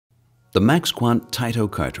The MACSQuant Tyto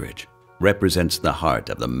Cartridge represents the heart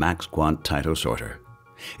of the MACSQuant Tyto sorter.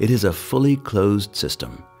 It is a fully closed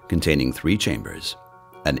system containing 3 chambers: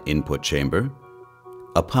 an input chamber,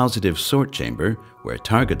 a positive sort chamber where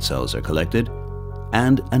target cells are collected,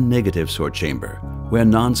 and a negative sort chamber where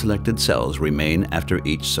non-selected cells remain after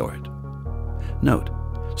each sort. Note,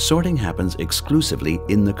 sorting happens exclusively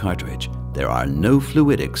in the cartridge. There are no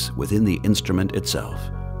fluidics within the instrument itself.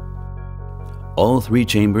 All 3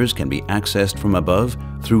 chambers can be accessed from above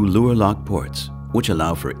through lure lock ports, which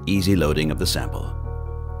allow for easy loading of the sample.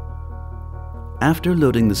 After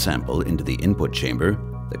loading the sample into the input chamber,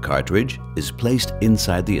 the cartridge is placed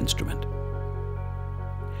inside the instrument.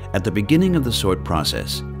 At the beginning of the sort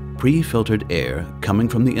process, pre-filtered air coming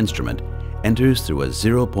from the instrument enters through a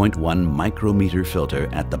 0.1 micrometer filter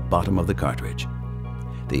at the bottom of the cartridge.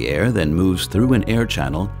 The air then moves through an air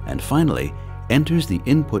channel and finally enters the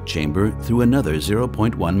input chamber through another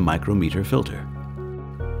 0.1 micrometer filter.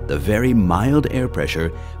 The very mild air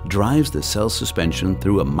pressure drives the cell suspension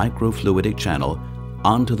through a microfluidic channel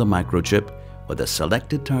onto the microchip, where the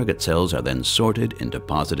selected target cells are then sorted into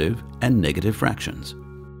positive and negative fractions.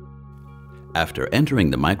 After entering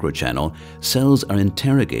the microchannel, cells are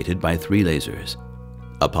interrogated by 3 lasers.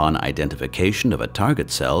 Upon identification of a target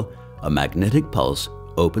cell, a magnetic pulse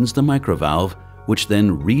opens the microvalve, which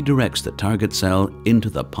then redirects the target cell into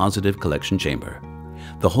the positive collection chamber.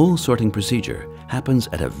 The whole sorting procedure happens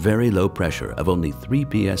at a very low pressure of only 3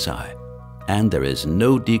 psi, and there is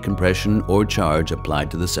no decompression or charge applied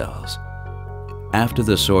to the cells. After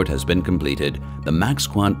the sort has been completed, the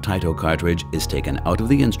MACSQuant Tyto cartridge is taken out of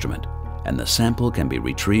the instrument, and the sample can be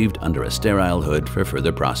retrieved under a sterile hood for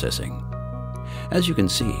further processing. As you can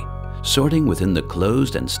see, sorting within the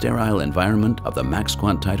closed and sterile environment of the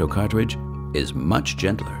MACSQuant Tyto cartridge is much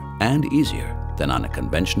gentler and easier than on a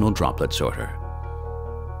conventional droplet sorter.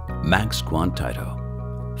 MACSQuant Tyto,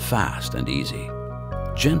 fast and easy,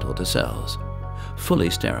 gentle to cells, fully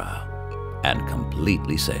sterile, and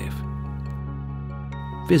completely safe.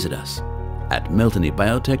 Visit us at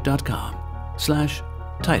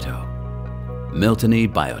miltenyibiotec.com/Tyto. Miltenyi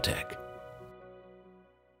Biotec.